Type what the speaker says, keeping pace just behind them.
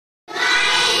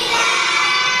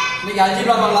இன்னைக்கு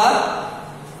அல்ஜிப்ரா பார்க்கலாம்.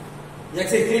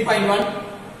 Exercise 3.1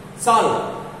 solve.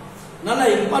 நல்ல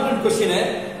இம்பார்ட்டன்ட் क्वेश्चन.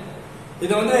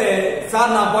 இது வந்து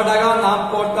சார் நான்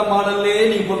போட்ட மாடல்லே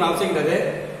நீங்க போடணும் அவசியம் கிடையாது.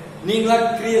 நீங்களா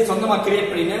சொந்தமா கிரியேட்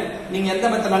பண்ணீங்க. நீங்க எந்த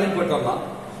மெத்தட்னாலும் போட்டு வரலாம்.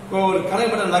 இப்போ ஒரு கணக்கு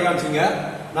மட்டும் நல்லா காமிச்சீங்க.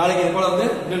 நாளைக்கு இது போல வந்து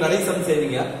இன்னும் நிறைய சம்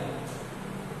செய்வீங்க.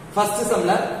 ஃபர்ஸ்ட்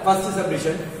சம்ல ஃபர்ஸ்ட்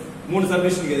சப்டிஷன் 3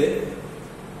 சப்டிஷன் இருக்குது.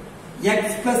 x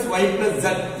plus y plus z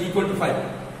equal to 5.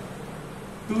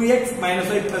 2x minus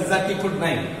y plus z equal to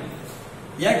 9.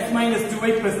 x minus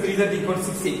 2y plus 3z equal to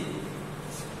 16.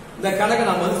 இந்த கணக்கை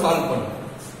நாம வந்து சால்வ் பண்ணோம்.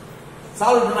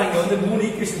 சால்வ் பண்ணா இங்க வந்து 3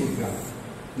 ஈக்குவேஷன் கொடுத்திருக்காங்க.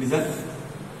 Listen.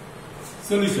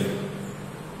 Solution.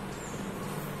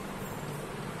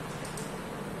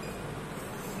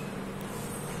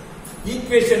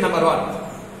 Equation number 1.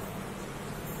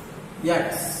 x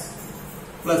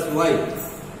plus y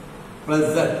plus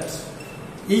z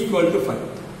equal to 5.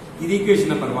 This equation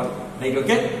number 1. Right,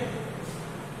 okay?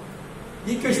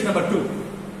 Equation number 2.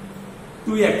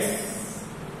 2x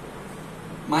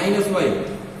minus y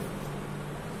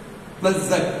plus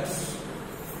z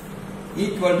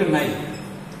equal to 9.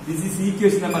 This is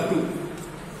equation number 2.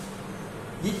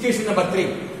 Equation number 3.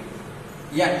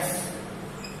 X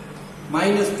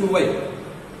minus 2y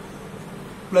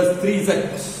plus 3z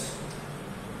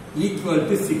equal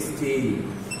to 16.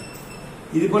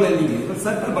 இது போல எழுதிங்க.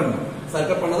 Circle பண்ணணும்.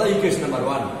 Circle பண்ணாதான் equation number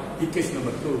 1, equation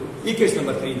number 2, equation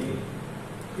number 3.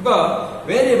 இப்போ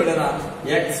variable என்ன?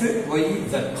 x y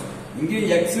z. இங்க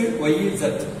x y z,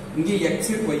 இங்க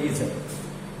x y z.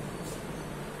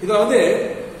 இதுல வந்து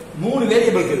 3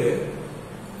 வேரியபிள் இருக்குது.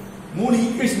 3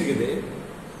 ஈக்குவேஷன் இருக்குது.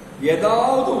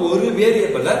 ஏதாவது ஒரு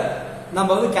வேரியபிள நம்ம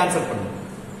வந்து கேன்சல் பண்ணணும்.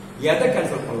 எதை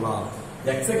கேன்சல் பண்ணலாம்?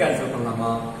 x கேன்சல்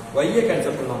பண்ணலாமா? y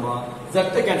கேன்சல் பண்ணலாமா?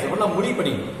 z கேன்சல் பண்ணலாம் முடிவு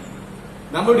பண்ணிக்கணும்.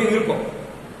 நம்மளுடைய விருப்பம்.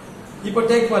 இப்போ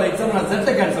டேக் ஃபார் எக்ஸாம்பிள் நான்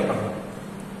z கேன்சல் பண்றேன்.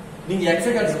 நீங்க x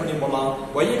கேன்சல் பண்ணி போடலாம்,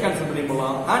 y கேன்சல் பண்ணி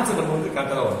போடலாம். ஆன்சர் நம்ம வந்து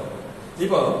கரெக்ட்டா வரும்.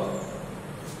 இப்போ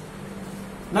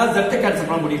நான் z கேன்சல்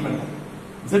பண்ண முடிவு பண்ணேன்.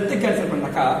 z கேன்சல்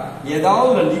பண்ணாக்கா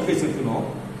ஏதாவது ஒரு ஈக்குவேஷன் இருக்கணும்.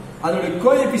 அதோட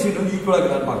கோஎஃபிஷியன்ட் வந்து ஈக்குவலா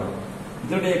இருக்குதான்னு பார்க்கணும்.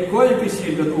 இதோட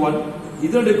கோஎஃபிஷியன்ட் வந்து 1,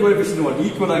 இதோட கோஎஃபிஷியன்ட் 1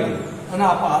 ஈக்குவலா இருக்குது. ஆனா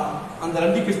அப்ப அந்த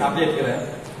ரெண்டு ஈக்குவேஷன் அப்படியே எடுக்கிறேன்.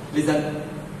 Listen.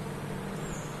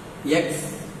 x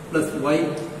plus y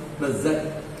plus z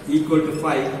equal to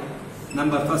 5.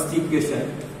 Number first equation.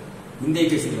 இந்த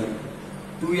equation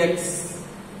 2x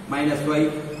minus y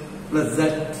plus z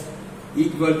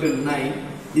equal to 9.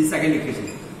 This second equation.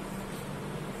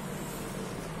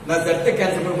 நான் z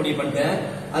கேன்சல் பண்ண முடிவு பண்ணிட்டேன்.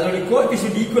 அதோட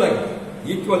கோஎஃபிஷியன்ட் ஈக்குவல் ஆகுது.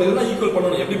 ஈக்குவல் இருந்தா ஈக்குவல்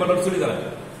பண்ணணும். எப்படி பண்ணணும்னு சொல்லி தரேன்.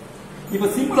 இப்போ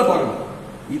சிம்பிளா பார்க்கணும்.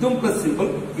 இதுவும் பிளஸ்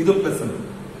சிம்பிள், இதுவும் பிளஸ் சிம்பிள்.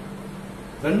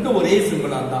 ரெண்டும் ஒரே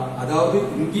சிம்பிளா இருந்தா, அதாவது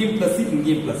இங்கேயும் பிளஸ்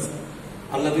இங்கேயும் பிளஸ்,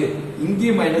 அல்லது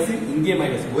இங்கே மைனஸ் இங்கே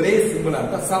மைனஸ் ஒரே சிம்பிளா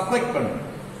இருந்தா சப்ட்ராக்ட் பண்ணணும்.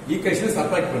 ஈக்குவேஷனை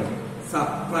சப்ட்ராக்ட் பண்ணணும்.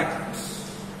 சப்ட்ராக்ட்.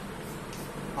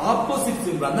 ஆப்போசிட்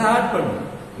சிம்பிளா இருந்தா ஆட் பண்ணணும்.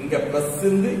 இங்க பிளஸ்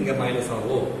இருந்து இங்க மைனஸ்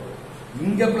ஆகும்,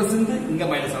 இங்க பிளஸ் இருந்து இங்க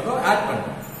மைனஸ் ஆகும், ஆட்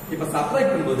பண்ணணும். இப்ப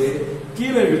சப்ட்ராக்ட் பண்ணும்போது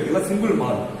கீழே இருக்கிற சிம்பிள்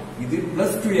மாறும். இது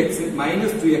பிளஸ் 2x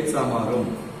மைனஸ் 2x ஆ மாறும்.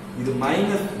 இது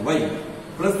மைனஸ் y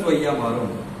பிளஸ் y ஆ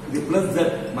மாறும். இது பிளஸ் z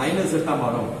மைனஸ் z ஆ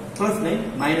மாறும். பிளஸ் 9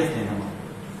 மைனஸ் 9 ஆ மாறும்.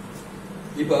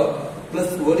 இப்போ plus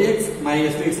 4x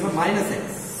minus 2x minus x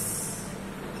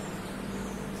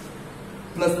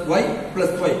plus y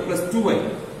plus 2y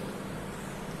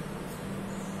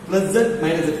plus z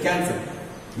minus z cancel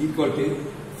equal to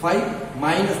 5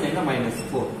 minus 9 minus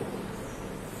 4.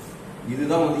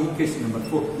 இதுதான் வந்து equation number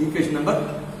 4. Equation number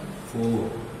 4.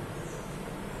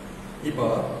 இப்போ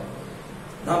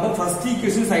நாம first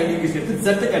equation second equation எடுத்து z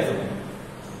cancel பண்ணோம்.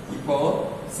 இப்போ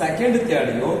second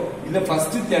தேர்டையோ இல்ல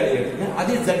ஃபர்ஸ்ட் தேர்டையோ எடுத்து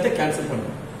அதே z கேன்சல்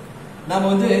பண்ணணும். நாம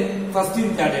வந்து ஃபர்ஸ்ட்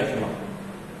தேர்ட் எடுத்துக்கலாம்.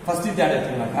 ஃபர்ஸ்ட் தேர்ட்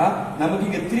எடுத்தோம்னாக்கா நமக்கு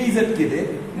இங்க 3z இருக்குது,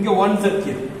 இங்க 1z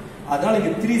இருக்குது. அதனால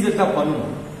இங்க 3z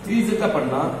பண்ணணும். 3z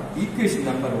பண்ணா ஈக்குவேஷன்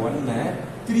நம்பர் 1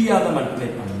 3 ஆல மல்டிப்ளை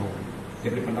பண்ணணும்.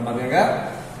 எப்படி பண்ற பாருங்க.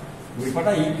 இப்படி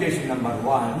பண்ணா equation number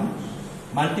 1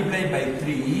 multiply by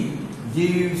 3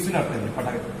 gives நப்பது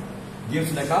பட்டாங்க.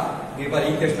 gives நக்கா இங்க பாரு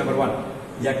ஈக்குவேஷன் நம்பர் 1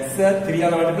 x 3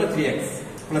 ஆல multiply 3x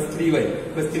plus 3y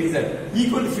plus 3z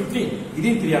equal to 15.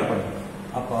 இதையும் 3 ஆல் பண்ணுங்க.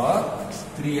 அப்ப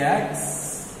 3x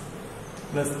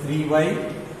plus 3y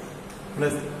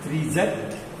plus 3z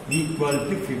equal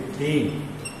to 15.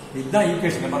 இதுதான்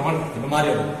ஈக்குவேஷன் நம்பர் 1. இப்ப மாறி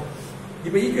வரும்.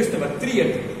 இப்ப ஈக்குவேஷன் நம்பர் 3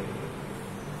 எடுத்து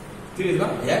 3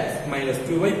 தான் x minus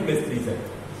 2y plus 3z.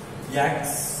 x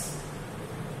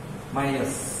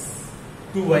minus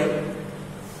 2y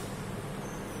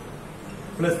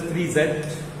plus 3z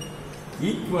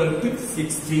equal to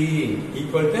 16.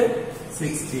 Equal to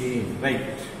 16. Right.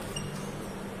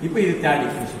 இப்போ இது தேர்ட்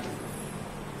ஈக்குவேஷன்.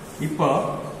 இப்போ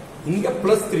இங்க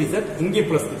plus 3z, இங்க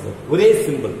plus 3z. ஒரே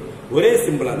சிம்பிள். ஒரே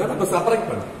சிம்பிளா இருந்தா நம்ம சப்ட்ராக்ட்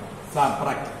பண்ணலாம்.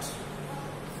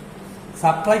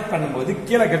 சப்ட்ராக்ட் பண்ணும்போது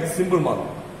கீழே கட்ட சிம்பிள்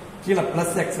மாறும். கீழே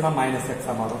பிளஸ் எக்ஸ்னா மைனஸ்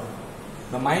எக்ஸா மாறும்.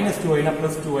 இந்த மைனஸ் 2y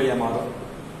பிளஸ் 2y மாறும்.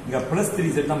 இங்க பிளஸ்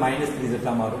 3z மைனஸ் 3z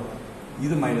மாறும்.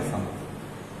 இது மைனஸ் ஆகும்.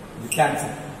 இது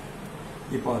கேன்சல்.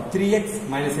 இப்போ 3x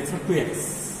minus x 2x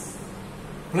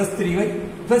plus 3y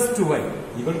plus 2y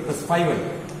equal to plus 5y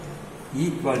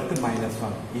equal to minus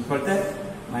 1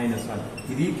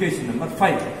 இது ஈக்குவேஷன் நம்பர்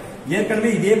 5. ஏற்கனவே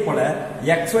இதே போல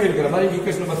xy இருக்கிற மாதிரி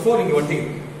ஈக்குவேஷன் நம்பர் 4 இங்க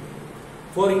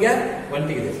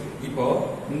வந்துட்டீங்க. இப்போ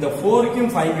இந்த 4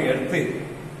 க்கும் 5 எடுத்து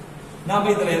நாம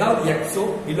இதுல ஏதாவது x ஓ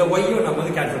இல்ல y ஓ நம்ம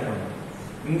வந்து கேன்சல் பண்ணலாம்.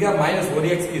 இங்க மைனஸ்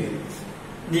 1x இது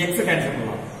இந்த x கேன்சல்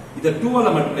பண்ணலாம். இத 2 ஆல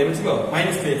மல்டிப்ளை வெச்சுக்கோ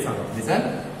minus 2x ஆகும். Listen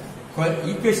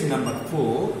equation number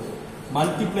 4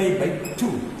 multiply by 2.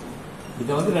 இத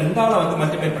வந்து 2 ஆல வந்து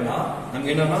மல்டிப்ளை பண்ணா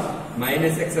நமக்கு என்னன்னா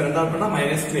 -x 2 ஆல பண்ணா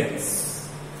 -2x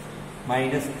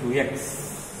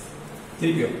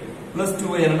திருப்பி plus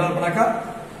 2y 2 ஆல பண்ணாக்கா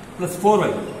plus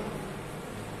 4y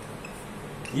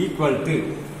equal to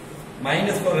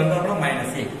 -4 2 ஆல பண்ணா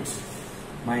 -8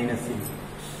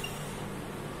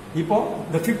 இப்போ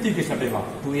the fifth equation அப்படியே வா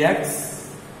 2x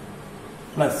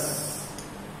plus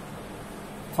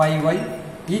 5y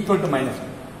equal to minus 1.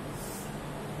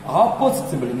 Opposite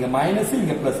symbol இங்க minus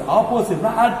இங்க plus opposite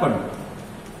தான் add பண்ணு.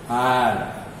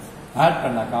 add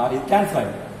பண்ணாக்கா இது cancel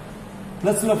ஆயிடும்.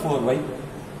 plusல 4y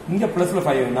இங்க plusல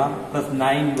 5y னா plus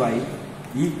 9y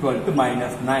equal to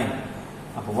minus 9.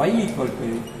 அப்ப y equal to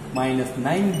minus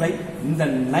 9 by இந்த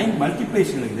 9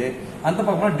 multiplication இருக்குது. அந்த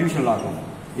பக்கமா division ஆகும்.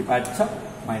 இப்ப அடிச்சா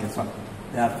minus 1.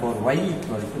 Therefore y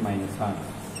equal to minus 1.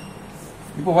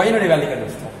 இப்போ y உடைய வேல்யூ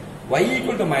கண்டுபிடிச்சோம். y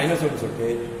equal to minus 1 சொல்லிட்டு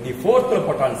நீ 4th ல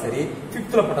போட்டாலும் சரி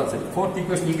 5th ல போட்டாலும் சரி 4th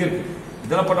ஈக்குவேஷன் இங்க இருக்கு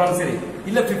இதல போட்டாலும் சரி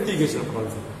இல்ல 5th ஈக்குவேஷன்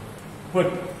போட்டாலும் சரி put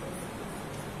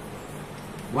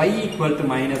y equal to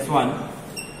minus 1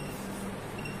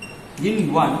 in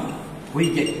 1 we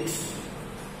get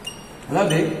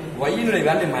அதாவது y உடைய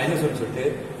வேல்யூ minus 1 சொல்லிட்டு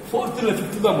 4th ல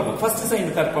 5th தான் போடணும். ஃபர்ஸ்ட்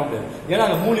சைன் தட் பண்ண முடியாது. ஏன்னா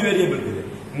அங்க மூணு வேரியபிள் இருக்குது.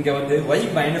 இங்க வந்து y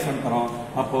minus 1 தரோம்.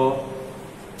 அப்போ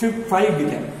 5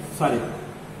 became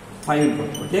 5 input.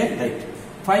 Okay, right.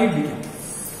 5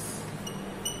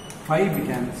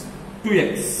 becomes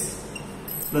 2x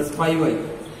plus 5y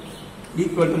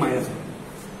equal to minus 1.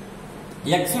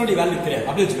 x நோட value தெரியாது.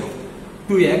 அப்படியே வெச்சுக்கோ.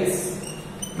 2x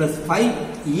plus 5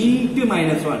 into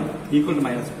minus 1 equal to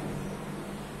minus 1.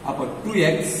 அப்போ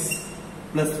 2x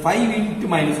plus 5 into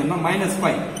minus 1 minus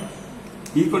 5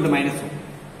 equal to minus 1.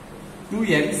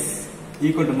 2x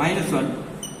equal to minus 1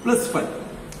 plus 5.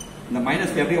 இந்த minus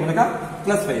 5 அப்படியே வந்தா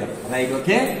plus 5. Right,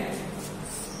 okay?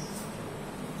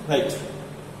 Right.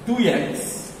 2x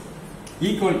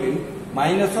equal to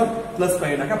minus 1 plus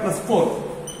 5 னாக்கா plus 4.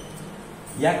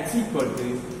 x equal to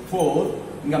 4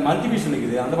 இங்க multiplication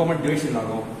இருக்குது. அந்த பக்கம் division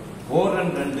ஆகும். 4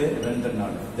 and 2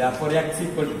 4. Therefore x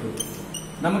equal to 2.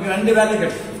 நமக்கு ரெண்டு வேல்யூ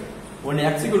கிடைச்சிச்சு. ஒன்னு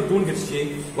x equal to 2 கிடைச்சிச்சு,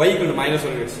 y equal to minus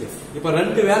 1 கிடைச்சிச்சு. இப்போ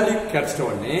ரெண்டு வேல்யூ கிடைச்சிட்ட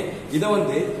உடனே இத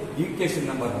வந்து ஈக்குவேஷன்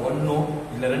நம்பர் 1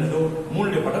 இல்ல 2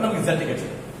 3ல போட்டா நமக்கு ரிசல்ட்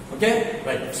கிடைச்சிடும். Okay,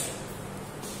 right.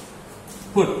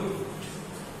 Put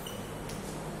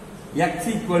x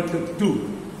equal to 2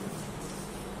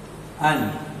 and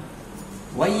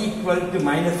y equal to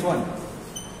minus 1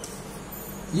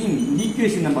 in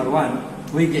equation number 1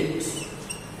 we get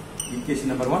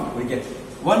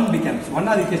 1 becomes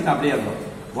 1வது equation அப்படியே இருக்கும்.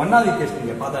 1வது equation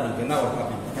நீங்க பார்த்தா நமக்கு என்ன வரும்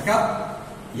அப்படின்னா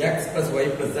x plus y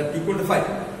plus z equal to 5.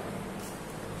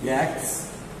 x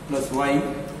plus y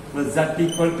plus z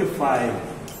equal to 5.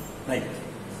 Right.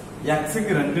 x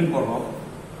க்கு 2 ன்னு போடுறோம்.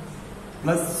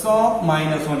 plus of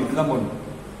minus 1 இதுதான் போடணும்.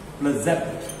 plus z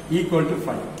equal to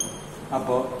 5.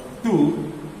 அப்போ 2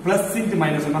 plus into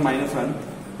minus 1 minus 1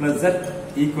 plus z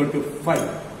equal to 5.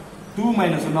 2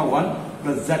 minus 1 1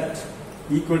 plus z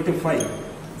equal to 5.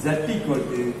 z equal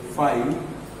to 5.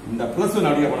 இந்த plus 1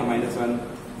 அப்படியே போனா minus 1.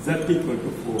 z equal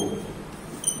to 4.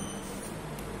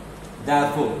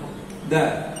 Therefore, the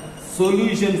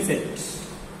solution set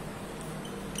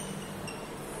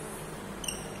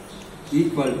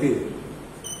equal to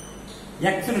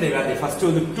x உடைய value first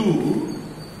வந்து 2,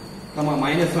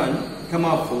 minus 1,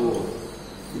 4.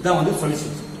 இதான் வந்து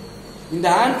solution. இந்த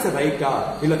answer ரைட்டா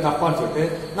இல்ல தப்பான்னு சொல்லிட்டு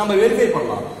நம்ம வெரிஃபை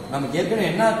பண்ணலாம். நமக்கு ஏற்கனவே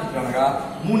என்ன கொடுக்குறாங்க,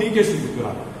 3 ஈக்குவேஷன்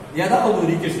கொடுக்குறாங்க. ஏதாவது ஒரு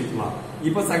ஈக்குவேஷன் இருக்கலாம்.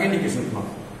 இப்போ செகண்ட் ஈக்குவேஷன் இருக்கலாம்.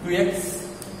 2x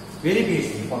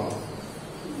வெரிஃபிகேஷன் பண்ணலாம்.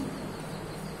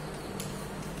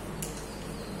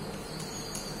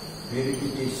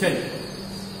 Verification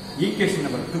equation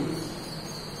number 2.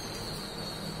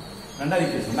 ரெண்டாவது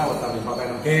ஈக்குவேஷன் என்ன வருது அப்படின்னு பார்த்தா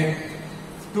நமக்கு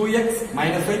 2x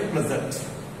minus y plus z.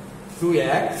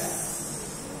 2x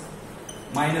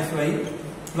minus y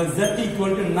plus z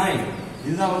equal to 9.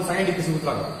 இதுதான் வந்து செகண்ட் ஈக்குவேஷன்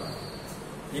கொடுக்குறாங்க.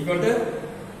 equal to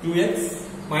 2x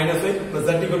minus y plus z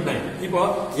equal to 9. இப்போ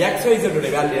x y z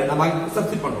உடைய வேல்யூ நம்ம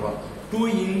சப்ஸ்டிட் பண்றோம். 2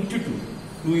 into 2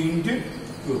 2 into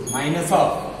 2 minus of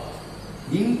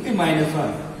into minus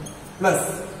 1 plus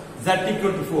z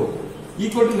equal to 4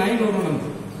 equal to 9 வரும்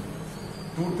நமக்கு.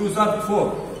 2 2s are 4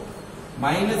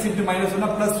 minus into minus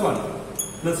 1 plus 1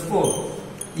 plus 4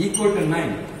 equal to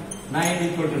 9 9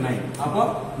 equal to 9. அப்போ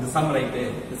இந்த some right.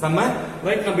 இந்த some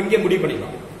right நம்ம இங்கே முடிவு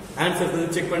பண்ணிக்கலாம். ஆன்சர்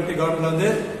செக் பண்ணிட்டு கவர்மெண்ட்ல வந்து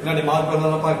என்னோட மார்க்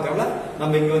வரலாம் பார்க்கறவல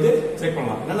நம்ம இங்க வந்து செக்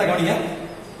பண்ணலாம். நல்லா கவனிங்க.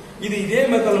 இது இதே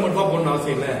மெத்தட்ல மட்டும் தான் போடணும்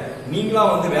அவசியம் இல்ல. நீங்களா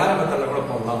வந்து வேற மெத்தட்ல கூட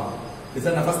போடலாம்.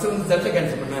 இது நான் ஃபர்ஸ்ட் வந்து z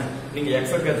கேன்சல் பண்ணேன். நீங்க x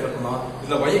கேன்சல் பண்ணலாம்.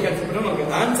 இல்ல y கேன்சல் பண்ணா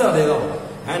நமக்கு ஆன்சர் அதே தான் வரும்.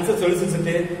 Answer solution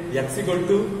set x equal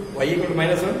to y equal to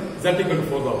 -1 z equal to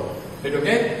 4 தான் வரும். Right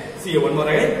okay. see one more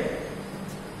again.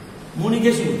 மூணு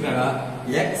ஈக்குவேஷன் கொடுத்தா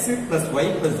x plus y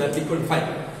plus z equal to 5.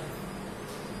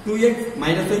 2x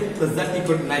minus y plus z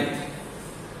equal to 9.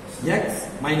 x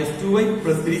minus 2y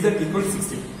plus 3z equal to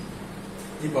 16.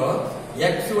 இப்போ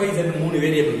x y z மூணு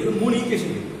variable இருக்கு. மூணு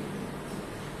equation இருக்கு.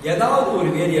 ஏதாவது ஒரு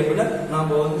வேரியபிளை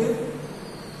நாம வந்து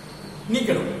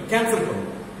நீக்கணும், கேன்சல் பண்ணணும்.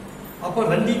 அப்போ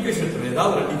ரெண்டு ஈக்குவேஷன் எடுத்துறோம்.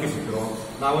 ஏதாவது ரெண்டு ஈக்குவேஷன் எடுத்துறோம்.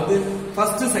 நான் வந்து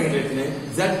ஃபர்ஸ்ட் செகண்ட் எடுத்து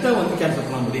z வந்து கேன்சல்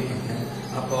பண்ண முடிவு பண்ணேன்.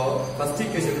 அப்போ ஃபர்ஸ்ட்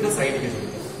ஈக்குவேஷன் எடுத்து செகண்ட் ஈக்குவேஷன்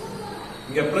எடுத்து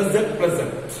இங்க பிளஸ் z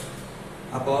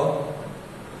அப்போ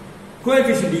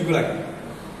கோஎஃபிஷியன்ட் ஈக்குவல் ஆகும்.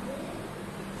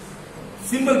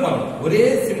 சிம்பிள் பண்ணணும். ஒரே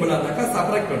சிம்பிளா இருந்தாக்கா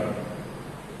சப்ட்ராக்ட் பண்ணணும்.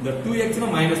 இந்த 2x னா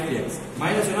 -2x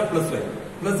மைனஸ் னா +y +z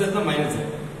னா -z +9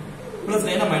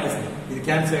 னா -9 இது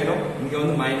கேன்சல் ஆயிடும். இங்க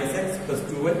வந்து -x +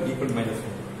 2y =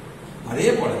 -4. அதே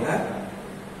போலங்க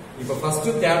இப்போ ஃபர்ஸ்ட்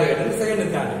தேர்ட் எடுத்து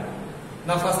செகண்ட் தேர்ட்.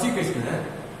 நான் ஃபர்ஸ்ட் ஈக்குவேஷன்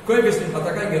கோஎஃபிஷியன்ட்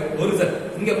பார்த்தாக்கா இங்க 1z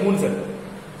இங்க 3z.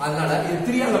 அதனால இது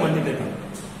 3 ஆல மல்டிப்ளை பண்ணணும்.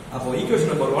 அப்போ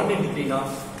ஈக்குவேஷன் நம்பர் 1 into 3 னா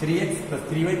 3x +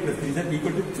 3y + 3z =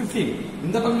 15.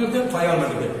 இந்த பக்கத்துல இருந்து 5 ஆல்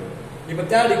மல்டிப்ளை. இப்போ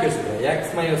third equation x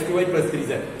 - 2y +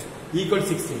 3z =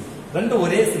 16. ரெண்டு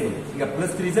ஒரே சிம்பிள். இங்க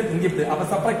 +3z இங்க அப்ப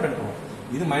சப்ட்ராக்ட் பண்றோம்.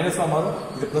 இது மைனஸா மாறும்,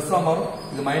 இது பிளஸ்ஸா மாறும்,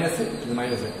 இது மைனஸ், இது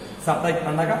மைனஸ். சப்ட்ராக்ட்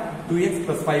பண்ணாக்கா 2x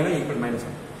 + 5y =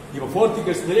 -1. இப்போ ஃபோர்த்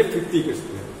ஈக்குவேஷன்லயே ஃபிஃப்த்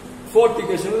ஈக்குவேஷன். ஃபோர்த்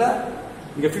ஈக்குவேஷன்ல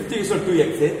இங்க fifth equation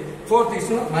 2x, fourth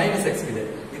equation -x இது.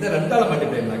 இத ரெண்டால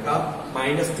மல்டிப்ளை பண்ணாக்கா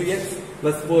 -2x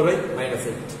 + 4y -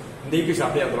 8. இந்த ஈக்குவேஷன்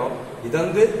அப்படியே வந்துரும். இது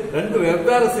வந்து ரெண்டு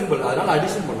வெவ்வேறு சிம்பிள். அதனால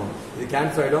அடிஷன் பண்ணுவோம். இது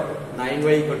கேன்சல் ஆயிடும்.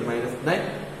 9y = -9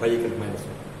 y =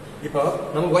 -1. இப்போ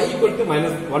நம்ம y =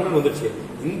 -1 வந்துச்சு.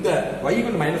 இந்த y =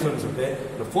 -1 சொல்லிட்டு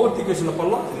இந்த ஃபோர்த் ஈக்குவேஷன்ல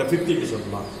போடலாம், இந்த ஃபிஃப்த் ஈக்குவேஷன்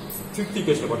போடலாம். ஃபிஃப்த்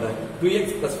ஈக்குவேஷன் போட்டா 2x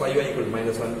 + 5y =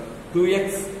 -1 2x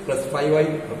 + 5y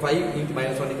 5 ×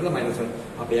 -1 = -1.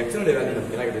 அப்ப x உடைய வேல்யூ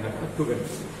நமக்கு என்ன கிடைக்குதுன்னா 2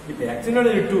 கிடைக்கும். இப்போ x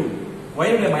உடைய 2 y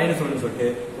உடைய -1 சொல்லிட்டு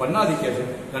ஒன்னாவது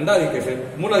ஈக்குவேஷன், ரெண்டாவது ஈக்குவேஷன்,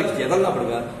 மூணாவது ஈக்குவேஷன் எதெல்லாம்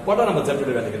போடுங்க போட்டா நம்ம z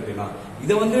உடைய வேல்யூ கிடைக்கலாம்.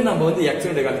 இத வந்து நம்ம வந்து x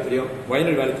உடைய வேல்யூ தெரியும், y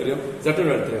உடைய வேல்யூ தெரியும், z உடைய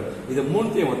வேல்யூ தெரியும். இது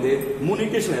மூணுத்தையும் வந்து மூணு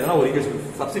ஈக்குவேஷன் எதனா ஒரு ஈக்குவேஷன்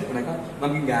சப்ஸ்டிட் பண்ணாக்கா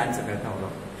நமக்கு இங்க ஆன்சர் கரெக்ட்டா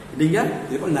வரும். நீங்க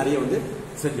இது போல நிறைய வந்து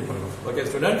செஞ்சு பண்ணணும். Okay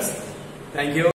students, thank you.